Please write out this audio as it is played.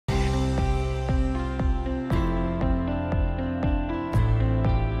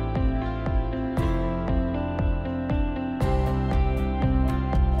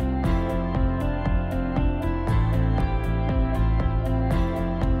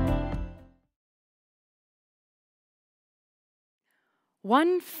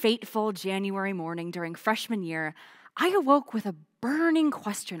One fateful January morning during freshman year, I awoke with a burning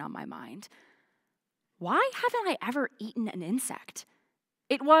question on my mind. Why haven't I ever eaten an insect?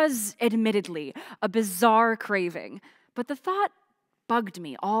 It was, admittedly, a bizarre craving, but the thought bugged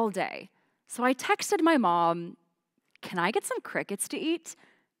me all day. So I texted my mom, "Can I get some crickets to eat?"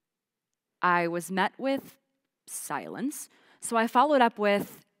 I was met with silence, so I followed up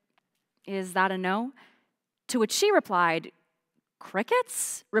with, "Is that a no?" To which she replied,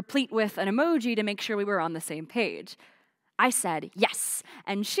 "Crickets?" replete with an emoji to make sure we were on the same page. I said, "Yes,"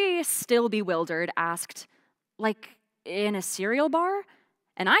 and she, still bewildered, asked, "Like in a cereal bar?"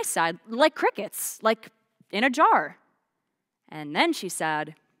 And I said, "Like crickets, like in a jar." And then she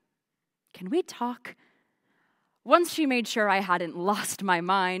said, "Can we talk?" Once she made sure I hadn't lost my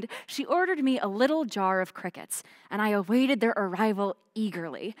mind, she ordered me a little jar of crickets, and I awaited their arrival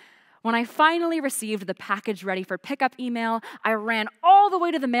eagerly. When I finally received the package ready for pickup email, I ran all the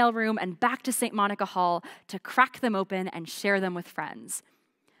way to the mailroom and back to St. Monica Hall to crack them open and share them with friends.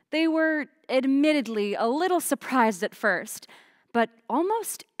 They were, admittedly, a little surprised at first, but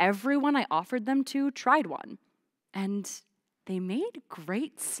almost everyone I offered them to tried one. And they made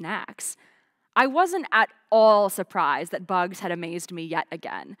great snacks. I wasn't at all surprised that bugs had amazed me yet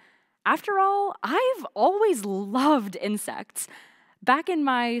again. After all, I've always loved insects. Back in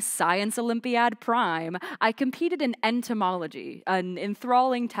my Science Olympiad prime, I competed in entomology, an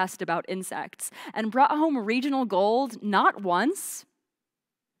enthralling test about insects, and brought home regional gold not once,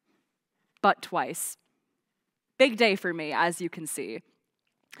 but twice. Big day for me, as you can see.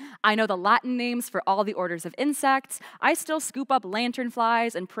 I know the Latin names for all the orders of insects. I still scoop up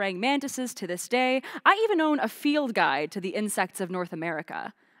lanternflies and praying mantises to this day. I even own a field guide to the insects of North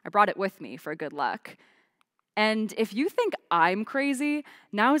America. I brought it with me for good luck. And if you think I'm crazy,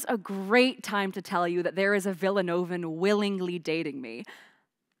 now's a great time to tell you that there is a Villanovan willingly dating me.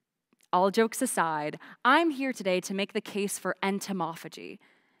 All jokes aside, I'm here today to make the case for entomophagy.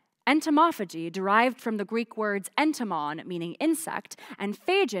 Entomophagy, derived from the Greek words entomon, meaning insect, and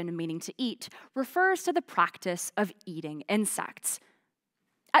phagein, meaning to eat, refers to the practice of eating insects.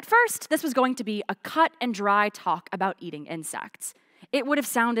 At first, this was going to be a cut and dry talk about eating insects. It would have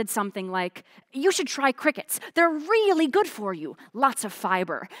sounded something like, "You should try crickets. They're really good for you. Lots of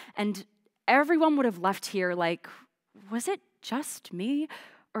fiber." And everyone would have left here like, was it just me?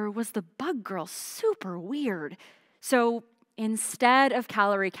 Or was the bug girl super weird? So instead of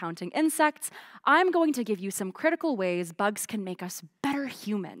calorie counting insects, I'm going to give you some critical ways bugs can make us better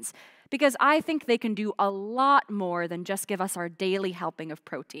humans, because I think they can do a lot more than just give us our daily helping of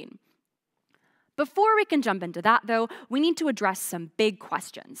protein. Before we can jump into that, though, we need to address some big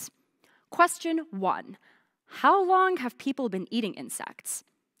questions. Question 1, how long have people been eating insects?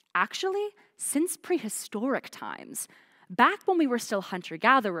 Actually, since prehistoric times. Back when we were still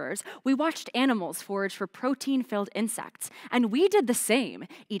hunter-gatherers, we watched animals forage for protein-filled insects, and we did the same,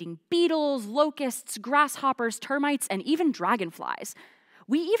 eating beetles, locusts, grasshoppers, termites, and even dragonflies.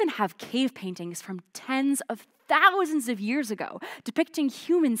 We even have cave paintings from tens of thousands of years ago depicting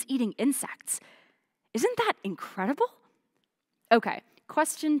humans eating insects. Isn't that incredible? Okay,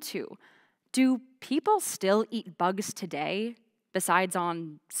 question 2. Do people still eat bugs today, besides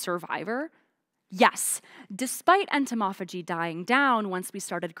on Survivor? Yes, despite entomophagy dying down once we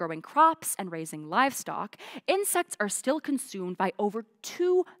started growing crops and raising livestock, insects are still consumed by over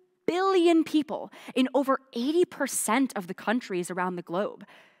 2 billion people in over 80% of the countries around the globe.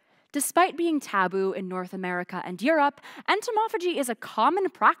 Despite being taboo in North America and Europe, entomophagy is a common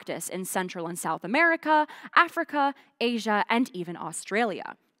practice in Central and South America, Africa, Asia, and even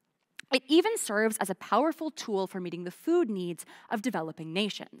Australia. It even serves as a powerful tool for meeting the food needs of developing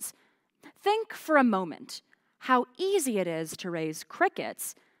nations. Think for a moment how easy it is to raise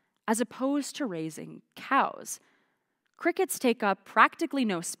crickets as opposed to raising cows. Crickets take up practically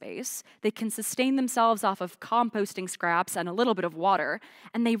no space, they can sustain themselves off of composting scraps and a little bit of water,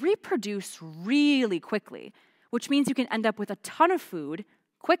 and they reproduce really quickly, which means you can end up with a ton of food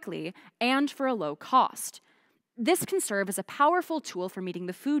quickly and for a low cost. This can serve as a powerful tool for meeting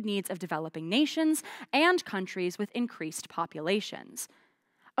the food needs of developing nations and countries with increased populations.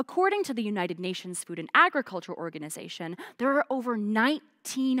 According to the United Nations Food and Agriculture Organization, there are over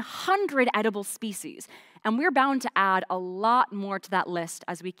 1,900 edible species, and we're bound to add a lot more to that list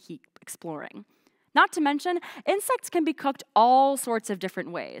as we keep exploring. Not to mention, insects can be cooked all sorts of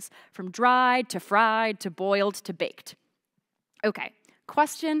different ways, from dried to fried to boiled to baked. Okay,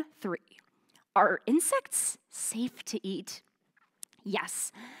 question 3. Are insects safe to eat?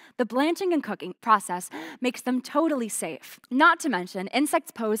 Yes, the blanching and cooking process makes them totally safe. Not to mention,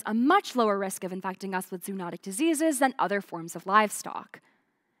 insects pose a much lower risk of infecting us with zoonotic diseases than other forms of livestock.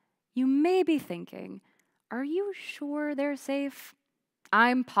 You may be thinking, are you sure they're safe?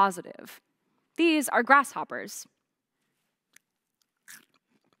 I'm positive. These are grasshoppers.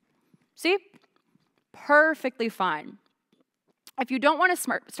 See? Perfectly fine. If you don't want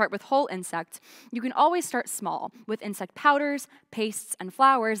to start with whole insects, you can always start small with insect powders, pastes, and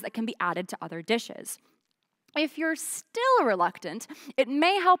flours that can be added to other dishes. If you're still reluctant, it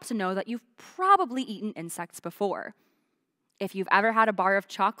may help to know that you've probably eaten insects before. If you've ever had a bar of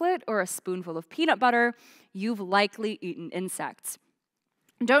chocolate or a spoonful of peanut butter, you've likely eaten insects.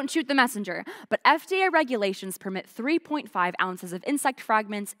 Don't shoot the messenger, but FDA regulations permit 3.5 ounces of insect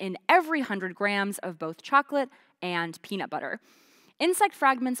fragments in every 100 grams of both chocolate and peanut butter. Insect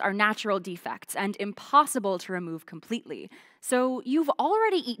fragments are natural defects and impossible to remove completely, so you've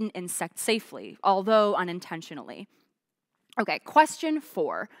already eaten insects safely, although unintentionally. Okay, question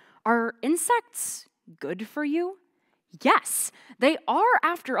 4. Are insects good for you? Yes, they are,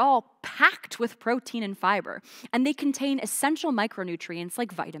 after all, packed with protein and fiber, and they contain essential micronutrients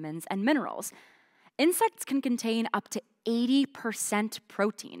like vitamins and minerals. Insects can contain up to 80%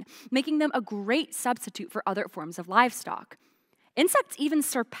 protein, making them a great substitute for other forms of livestock. Insects even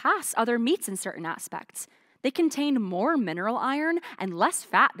surpass other meats in certain aspects. They contain more mineral iron and less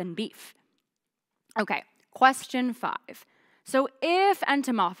fat than beef. Okay, question 5. So if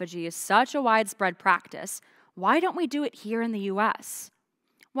entomophagy is such a widespread practice, why don't we do it here in the US?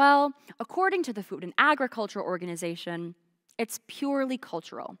 Well, according to the Food and Agriculture Organization, it's purely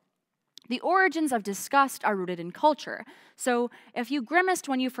cultural. The origins of disgust are rooted in culture, so if you grimaced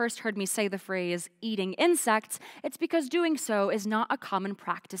when you first heard me say the phrase eating insects, it's because doing so is not a common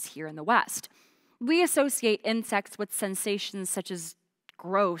practice here in the West. We associate insects with sensations such as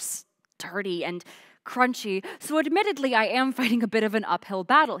gross, dirty, and crunchy, so admittedly I am fighting a bit of an uphill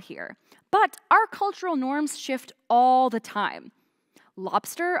battle here. But our cultural norms shift all the time.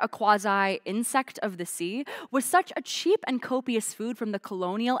 Lobster, a quasi-insect of the sea, was such a cheap and copious food from the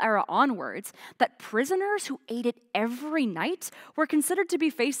colonial era onwards that prisoners who ate it every night were considered to be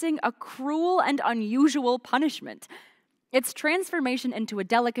facing a cruel and unusual punishment. Its transformation into a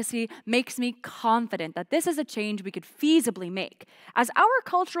delicacy makes me confident that this is a change we could feasibly make, as our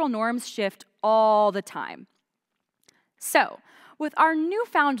cultural norms shift all the time. So, with our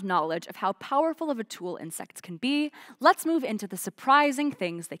newfound knowledge of how powerful of a tool insects can be, let's move into the surprising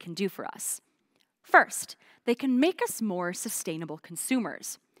things they can do for us. First, they can make us more sustainable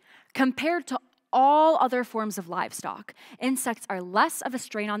consumers. Compared to all other forms of livestock, insects are less of a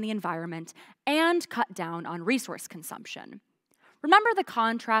strain on the environment and cut down on resource consumption. Remember the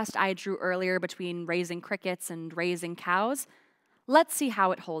contrast I drew earlier between raising crickets and raising cows? Let's see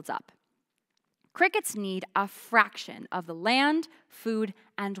how it holds up. Crickets need a fraction of the land, food,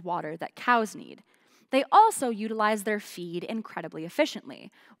 and water that cows need. They also utilize their feed incredibly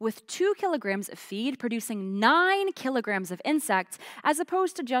efficiently, with 2 kilograms of feed producing 9 kilograms of insects as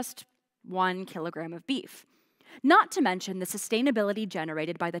opposed to just 1 kilogram of beef. Not to mention the sustainability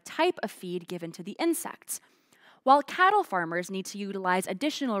generated by the type of feed given to the insects. While cattle farmers need to utilize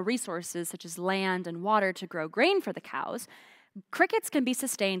additional resources such as land and water to grow grain for the cows, crickets can be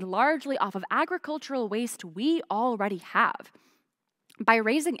sustained largely off of agricultural waste we already have. By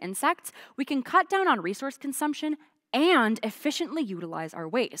raising insects, we can cut down on resource consumption and efficiently utilize our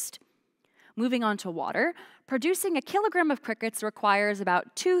waste. Moving on to water, producing a kilogram of crickets requires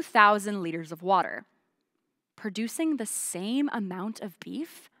about 2,000 liters of water. Producing the same amount of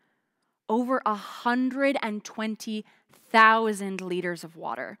beef? Over 120,000 liters of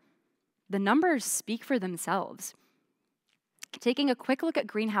water. The numbers speak for themselves. Taking a quick look at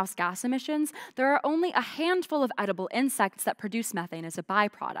greenhouse gas emissions, there are only a handful of edible insects that produce methane as a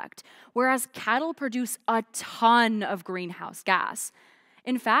byproduct, whereas cattle produce a ton of greenhouse gas.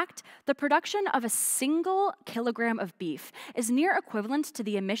 In fact, the production of a single kilogram of beef is near equivalent to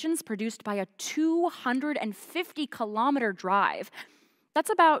the emissions produced by a 250-kilometer drive. That's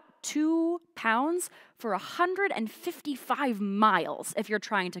about 2 pounds for 155 miles if you're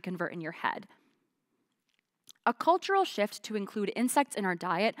trying to convert in your head. A cultural shift to include insects in our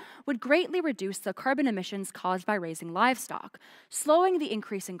diet would greatly reduce the carbon emissions caused by raising livestock, slowing the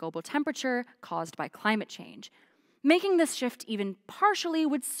increase in global temperature caused by climate change. Making this shift even partially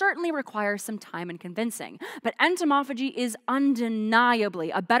would certainly require some time and convincing, but entomophagy is undeniably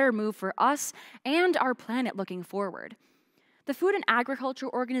a better move for us and our planet looking forward. The Food and Agriculture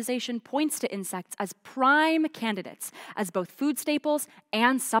Organization points to insects as prime candidates as both food staples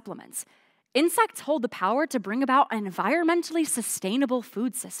and supplements. Insects hold the power to bring about an environmentally sustainable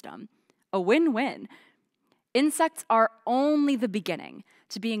food system. A win-win. Insects are only the beginning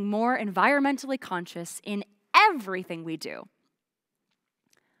to being more environmentally conscious in everything we do.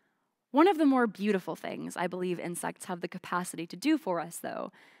 One of the more beautiful things I believe insects have the capacity to do for us,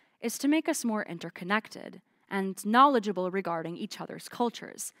 though, is to make us more interconnected and knowledgeable regarding each other's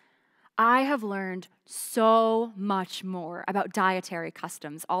cultures. I have learned so much more about dietary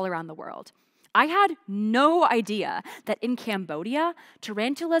customs all around the world. I had no idea that in Cambodia,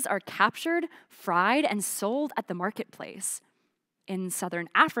 tarantulas are captured, fried, and sold at the marketplace. In southern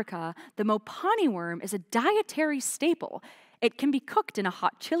Africa, the mopani worm is a dietary staple. It can be cooked in a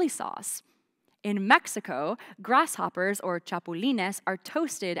hot chili sauce. In Mexico, grasshoppers, or chapulines, are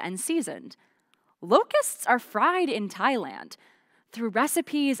toasted and seasoned. Locusts are fried in Thailand. Through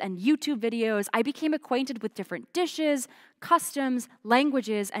recipes and YouTube videos, I became acquainted with different dishes, customs,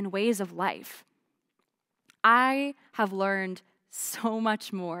 languages, and ways of life. I have learned so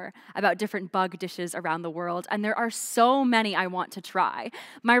much more about different bug dishes around the world, and there are so many I want to try.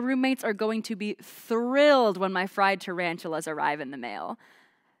 My roommates are going to be thrilled when my fried tarantulas arrive in the mail.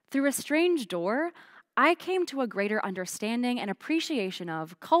 Through a strange door, I came to a greater understanding and appreciation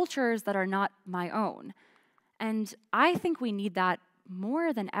of cultures that are not my own. And I think we need that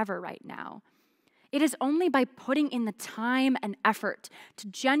more than ever right now. It is only by putting in the time and effort to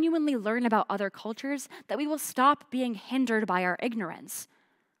genuinely learn about other cultures that we will stop being hindered by our ignorance.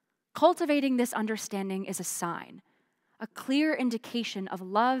 Cultivating this understanding is a sign, a clear indication of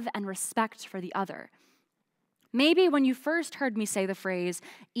love and respect for the other. Maybe when you first heard me say the phrase,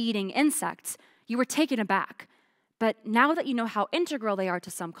 eating insects, you were taken aback. But now that you know how integral they are to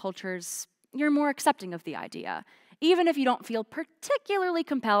some cultures, you're more accepting of the idea, even if you don't feel particularly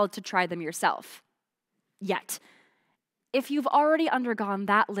compelled to try them yourself. Yet, if you've already undergone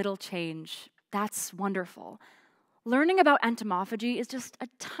that little change, that's wonderful. Learning about entomophagy is just a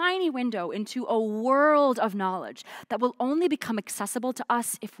tiny window into a world of knowledge that will only become accessible to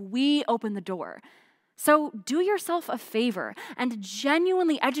us if we open the door. So do yourself a favor and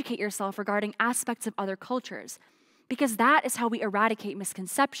genuinely educate yourself regarding aspects of other cultures, because that is how we eradicate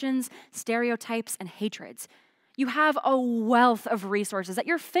misconceptions, stereotypes, and hatreds. You have a wealth of resources at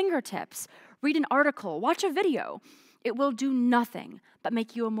your fingertips. Read an article, watch a video. It will do nothing but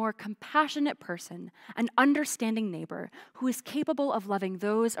make you a more compassionate person, an understanding neighbor who is capable of loving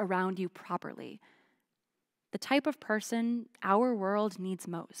those around you properly. The type of person our world needs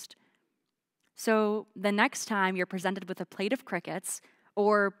most. So the next time you're presented with a plate of crickets,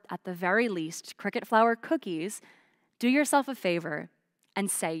 or at the very least, cricket flour cookies, do yourself a favor and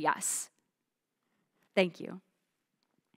say yes. Thank you.